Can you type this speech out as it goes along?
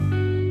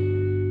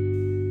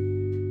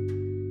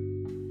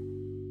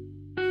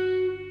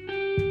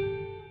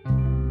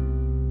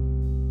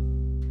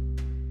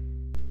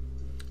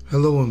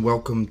Hello and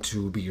welcome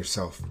to Be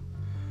Yourself.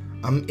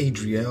 I'm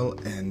Adriel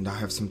and I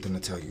have something to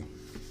tell you.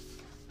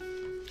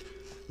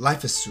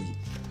 Life is sweet.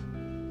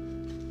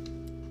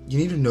 You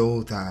need to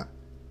know that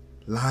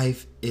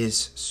life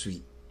is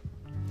sweet.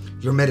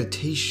 Your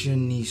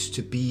meditation needs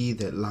to be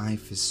that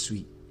life is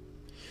sweet.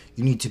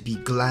 You need to be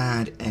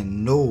glad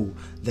and know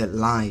that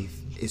life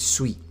is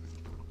sweet.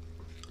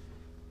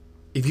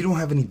 If you don't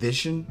have any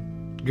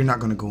vision, you're not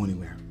going to go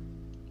anywhere.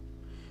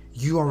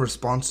 You are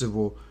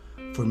responsible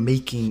for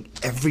making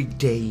every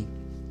day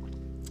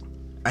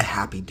a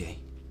happy day.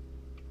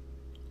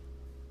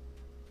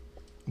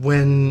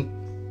 When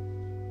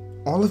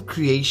all of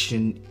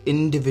creation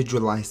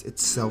individualized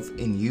itself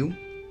in you,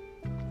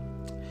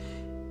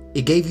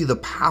 it gave you the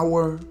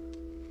power,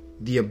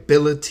 the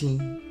ability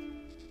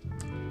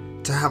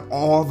to have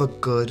all the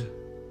good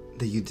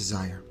that you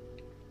desire.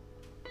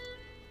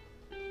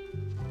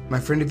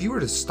 My friend, if you were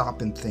to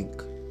stop and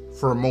think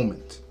for a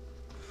moment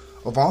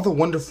of all the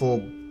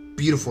wonderful,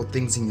 beautiful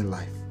things in your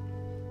life,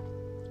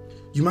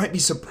 you might be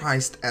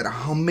surprised at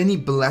how many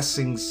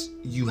blessings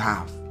you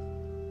have.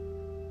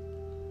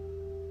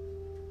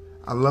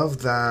 I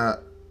love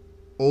that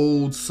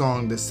old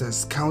song that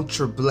says, "Count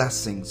your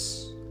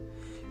blessings,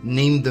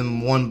 name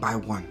them one by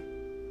one."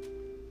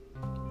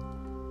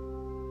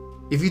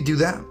 If you do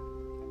that,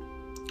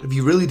 if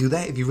you really do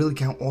that, if you really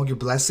count all your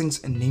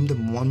blessings and name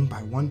them one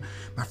by one,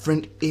 my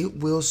friend, it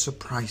will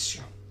surprise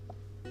you.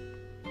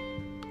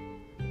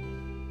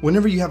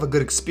 Whenever you have a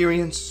good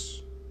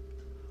experience,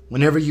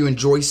 whenever you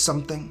enjoy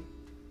something,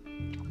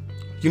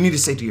 you need to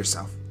say to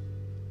yourself,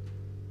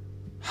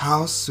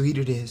 how sweet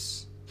it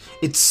is.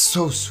 It's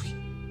so sweet.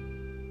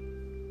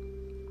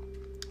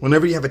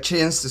 Whenever you have a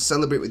chance to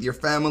celebrate with your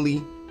family,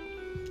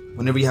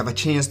 whenever you have a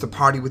chance to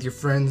party with your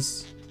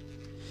friends,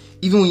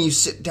 even when you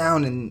sit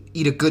down and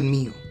eat a good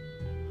meal,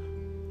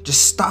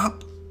 just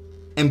stop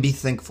and be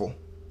thankful.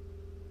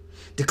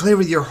 Declare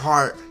with your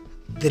heart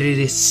that it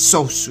is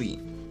so sweet.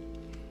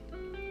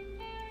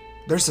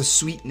 There's a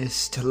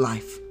sweetness to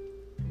life.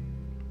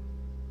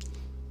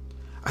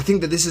 I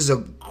think that this is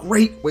a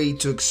great way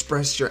to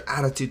express your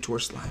attitude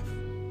towards life.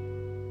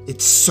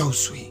 It's so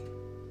sweet.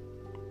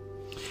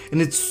 And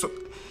it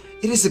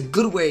is a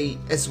good way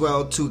as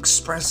well to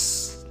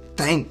express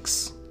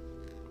thanks.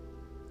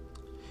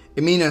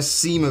 It may not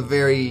seem a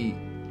very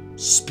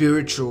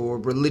spiritual or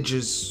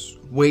religious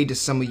way to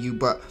some of you,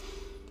 but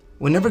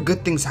whenever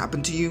good things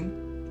happen to you,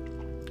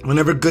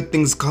 whenever good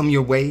things come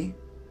your way,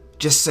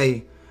 just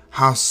say,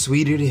 how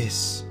sweet it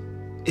is.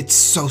 It's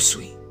so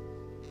sweet.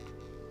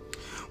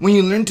 When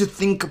you learn to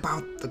think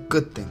about the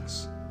good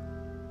things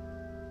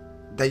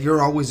that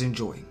you're always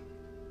enjoying,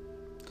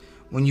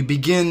 when you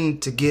begin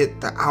to get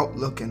the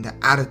outlook and the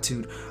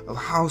attitude of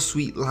how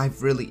sweet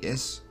life really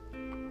is,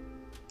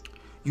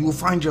 you will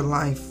find your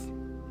life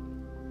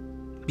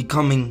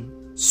becoming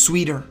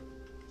sweeter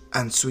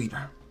and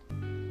sweeter.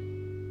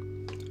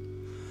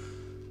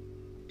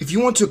 If you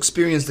want to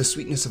experience the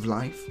sweetness of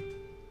life,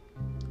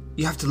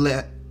 you have to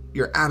let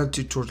your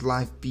attitude towards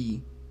life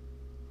be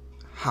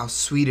how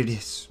sweet it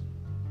is.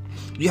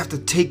 You have to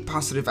take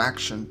positive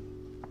action.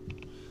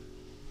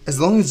 As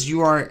long as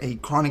you are a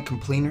chronic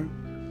complainer,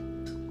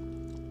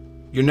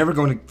 you're never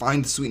going to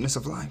find the sweetness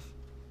of life.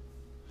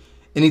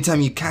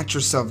 Anytime you catch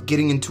yourself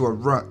getting into a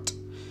rut,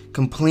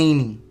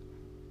 complaining,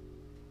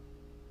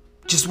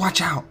 just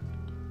watch out.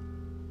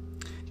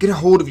 Get a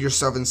hold of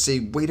yourself and say,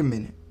 wait a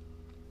minute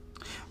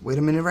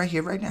right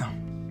here, right now.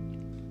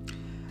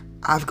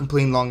 I've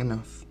complained long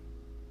enough.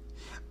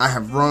 I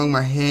have wrung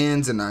my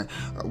hands and I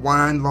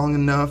whined long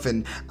enough,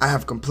 and I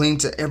have complained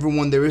to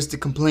everyone there is to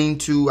complain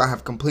to. I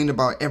have complained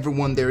about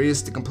everyone there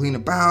is to complain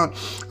about.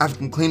 I've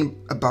complained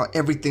about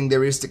everything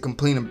there is to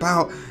complain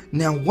about.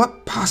 Now,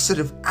 what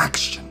positive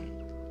action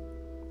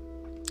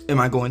am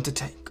I going to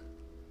take?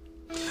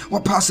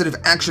 What positive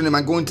action am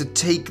I going to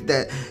take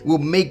that will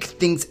make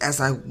things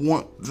as I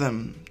want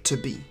them to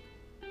be?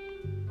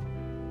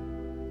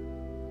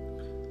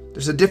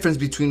 There's a difference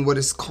between what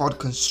is called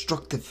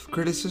constructive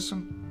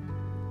criticism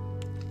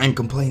and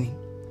complaining.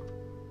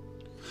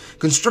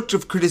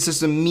 Constructive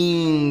criticism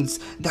means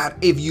that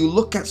if you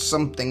look at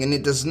something and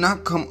it does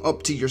not come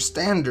up to your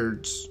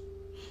standards,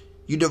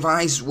 you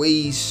devise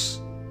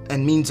ways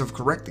and means of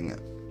correcting it.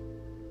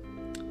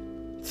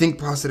 Think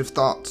positive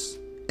thoughts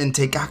and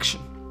take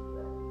action.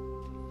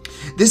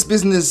 This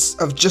business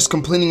of just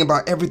complaining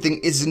about everything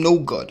is no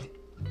good.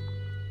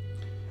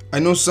 I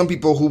know some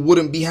people who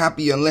wouldn't be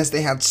happy unless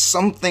they had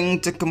something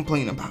to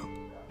complain about.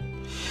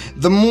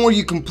 The more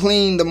you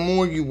complain, the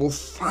more you will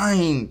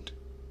find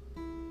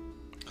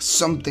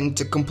something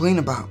to complain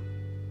about.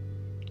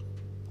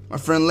 My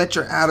friend, let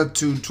your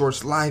attitude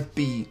towards life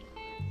be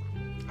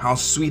how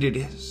sweet it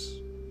is.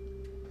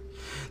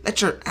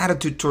 Let your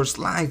attitude towards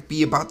life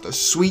be about the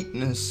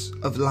sweetness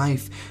of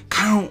life.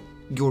 Count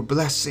your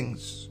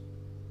blessings.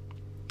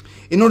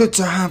 In order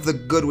to have the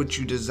good which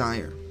you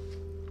desire,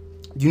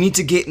 you need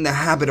to get in the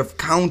habit of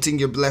counting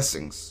your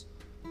blessings.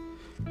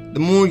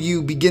 The more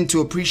you begin to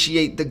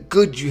appreciate the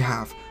good you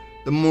have,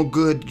 the more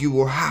good you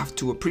will have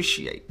to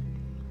appreciate.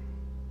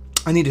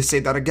 I need to say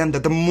that again,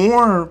 that the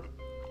more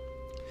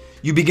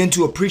you begin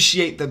to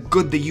appreciate the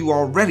good that you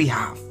already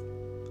have,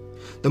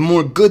 the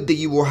more good that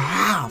you will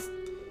have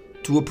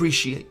to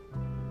appreciate.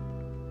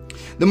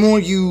 The more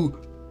you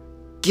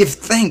give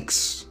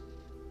thanks,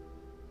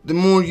 the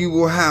more you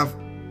will have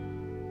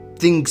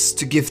things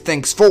to give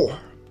thanks for.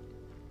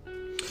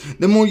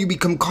 The more you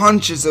become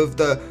conscious of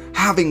the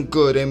having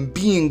good and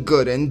being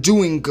good and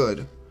doing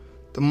good,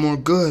 the more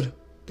good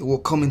that will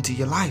come into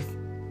your life.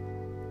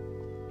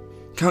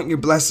 Count your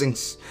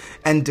blessings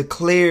and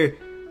declare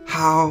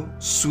how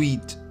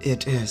sweet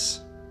it is.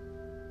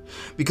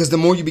 Because the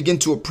more you begin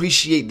to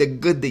appreciate the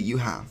good that you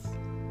have,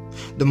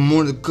 the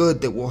more the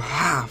good that we'll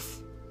have,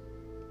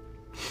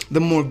 the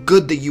more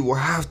good that you will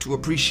have to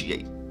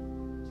appreciate.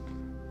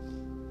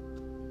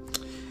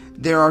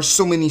 There are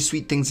so many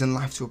sweet things in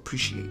life to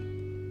appreciate.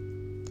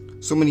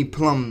 So many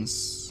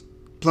plums.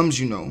 Plums,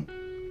 you know,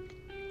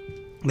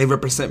 they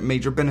represent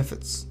major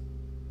benefits.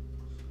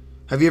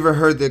 Have you ever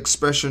heard the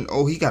expression,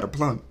 oh, he got a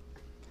plum?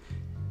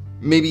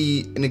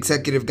 Maybe an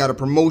executive got a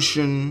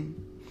promotion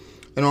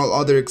and all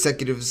other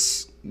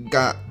executives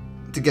got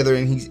together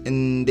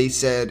and they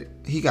said,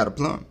 he got a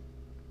plum.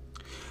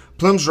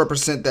 Plums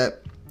represent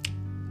that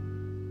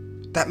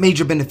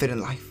major benefit in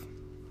life.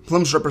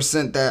 Plums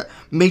represent that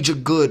major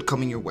good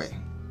coming your way.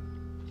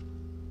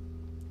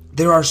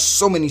 There are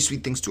so many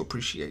sweet things to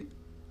appreciate.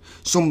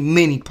 So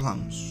many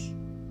plums.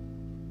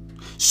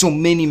 So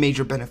many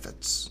major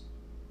benefits.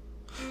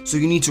 So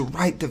you need to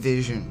write the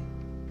vision.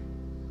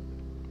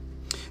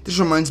 This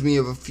reminds me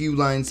of a few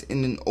lines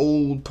in an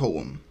old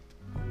poem.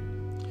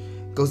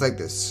 It goes like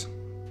this.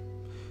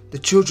 The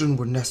children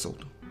were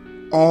nestled,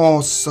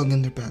 all sung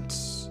in their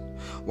beds,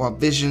 while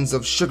visions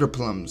of sugar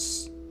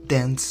plums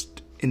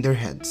danced in their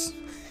heads.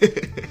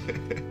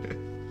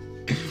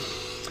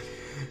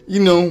 You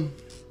know,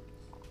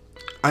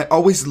 I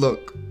always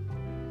look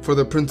for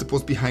the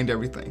principles behind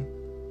everything.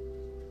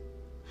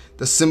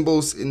 The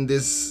symbols in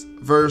this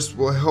verse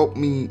will help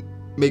me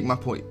make my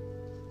point.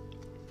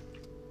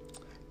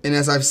 And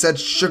as I've said,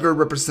 sugar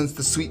represents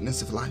the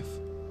sweetness of life.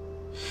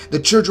 The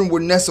children were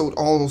nestled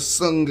all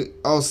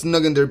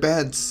snug in their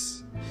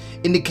beds.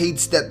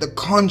 Indicates that the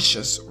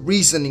conscious,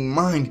 reasoning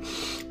mind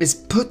is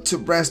put to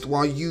rest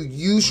while you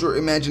use your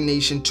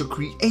imagination to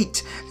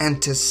create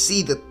and to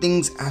see the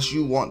things as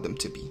you want them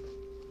to be.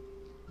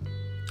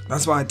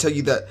 That's why I tell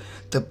you that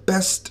the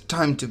best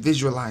time to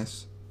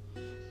visualize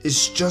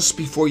is just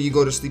before you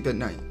go to sleep at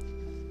night.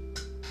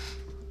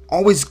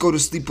 Always go to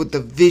sleep with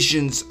the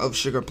visions of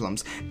sugar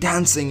plums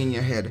dancing in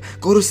your head.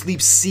 Go to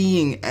sleep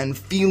seeing and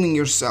feeling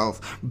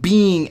yourself,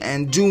 being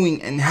and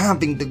doing and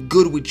having the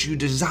good which you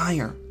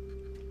desire.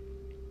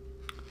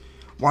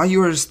 While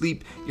you are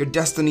asleep, your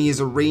destiny is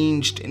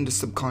arranged in the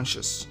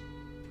subconscious.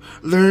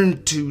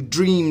 Learn to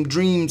dream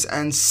dreams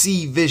and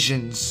see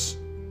visions.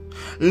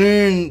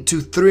 Learn to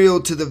thrill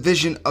to the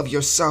vision of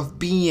yourself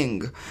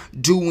being,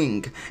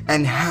 doing,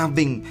 and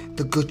having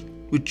the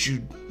good which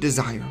you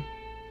desire.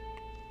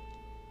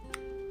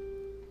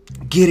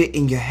 Get it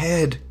in your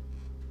head.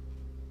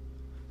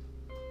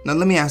 Now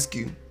let me ask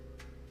you,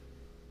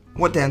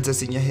 what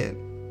dances in your head?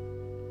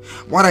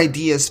 What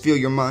ideas fill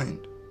your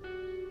mind?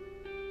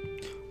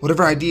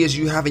 Whatever ideas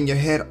you have in your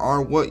head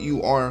are what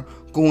you are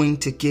going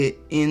to get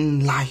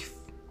in life.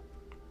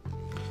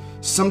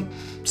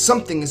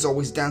 Something is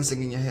always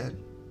dancing in your head.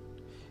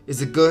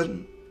 Is it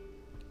good?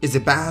 Is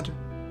it bad?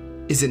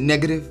 Is it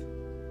negative?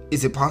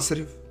 Is it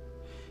positive?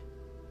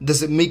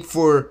 Does it make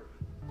for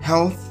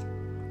health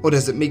or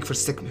does it make for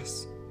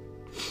sickness?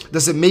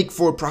 Does it make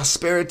for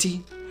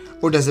prosperity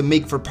or does it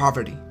make for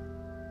poverty?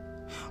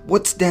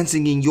 What's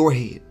dancing in your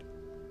head?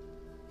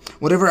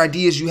 Whatever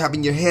ideas you have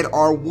in your head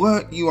are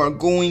what you are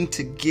going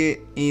to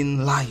get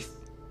in life.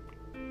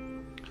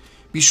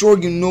 Be sure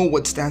you know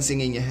what's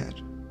dancing in your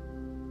head.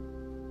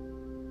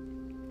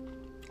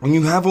 When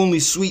you have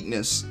only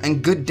sweetness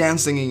and good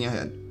dancing in your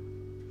head,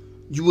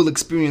 you will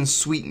experience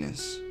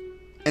sweetness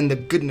and the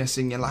goodness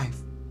in your life.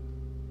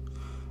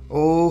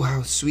 Oh,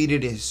 how sweet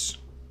it is.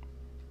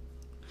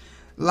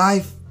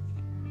 Life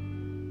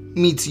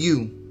meets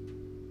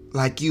you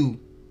like you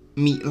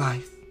meet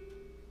life.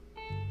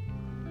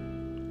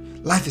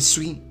 Life is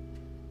sweet.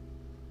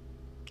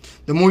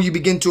 The more you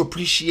begin to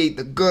appreciate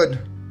the good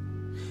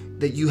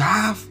that you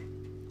have,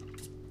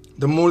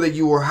 the more that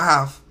you will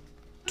have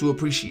to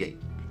appreciate.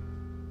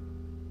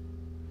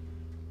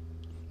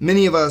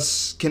 Many of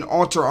us can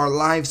alter our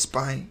lives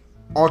by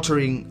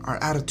altering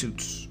our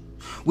attitudes.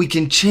 We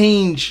can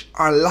change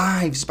our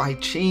lives by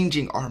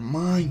changing our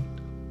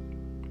mind.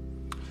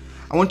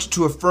 I want you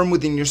to affirm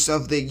within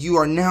yourself that you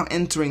are now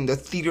entering the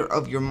theater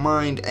of your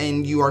mind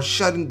and you are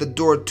shutting the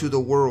door to the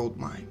world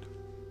mind.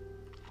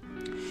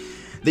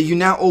 That you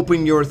now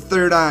open your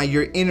third eye,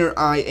 your inner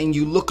eye, and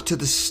you look to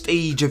the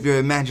stage of your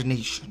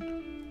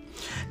imagination.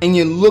 And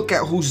you look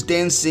at who's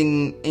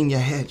dancing in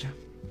your head.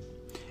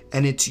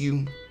 And it's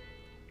you.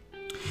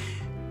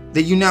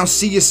 That you now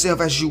see yourself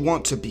as you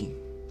want to be.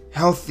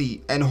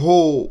 Healthy and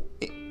whole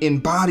in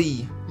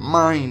body,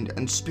 mind,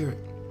 and spirit.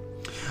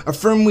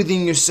 Affirm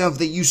within yourself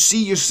that you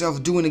see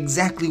yourself doing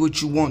exactly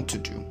what you want to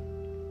do.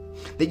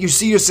 That you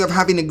see yourself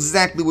having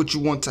exactly what you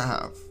want to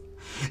have.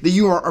 That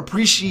you are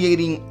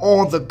appreciating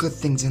all the good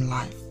things in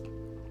life.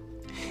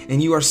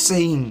 And you are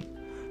saying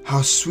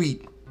how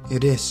sweet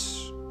it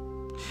is.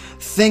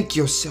 Thank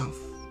yourself.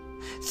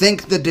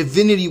 Thank the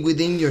divinity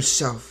within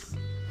yourself.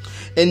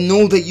 And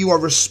know that you are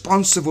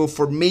responsible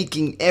for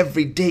making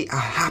every day a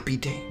happy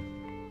day.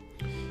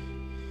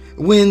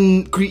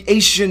 When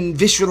creation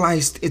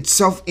visualized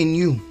itself in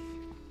you,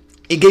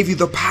 it gave you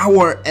the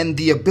power and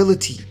the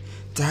ability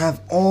to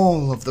have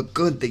all of the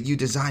good that you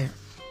desire.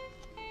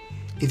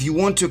 If you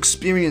want to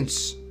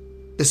experience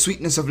the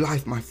sweetness of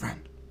life, my friend,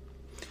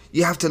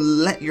 you have to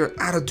let your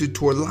attitude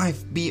toward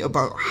life be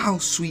about how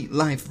sweet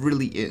life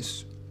really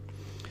is.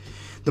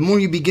 The more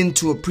you begin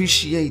to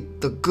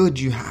appreciate the good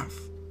you have,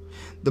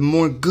 the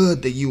more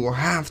good that you will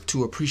have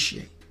to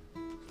appreciate.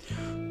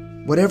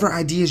 Whatever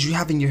ideas you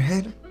have in your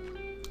head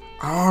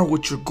are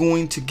what you're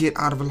going to get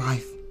out of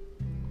life.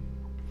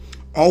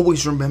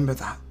 Always remember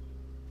that.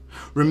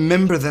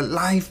 Remember that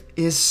life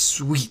is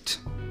sweet.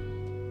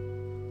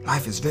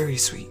 Life is very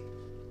sweet.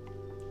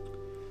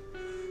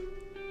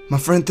 My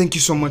friend, thank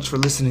you so much for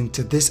listening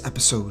to this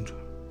episode.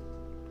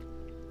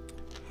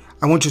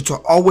 I want you to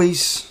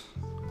always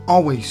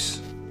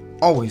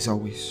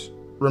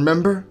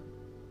remember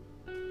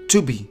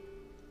to be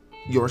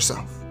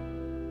yourself.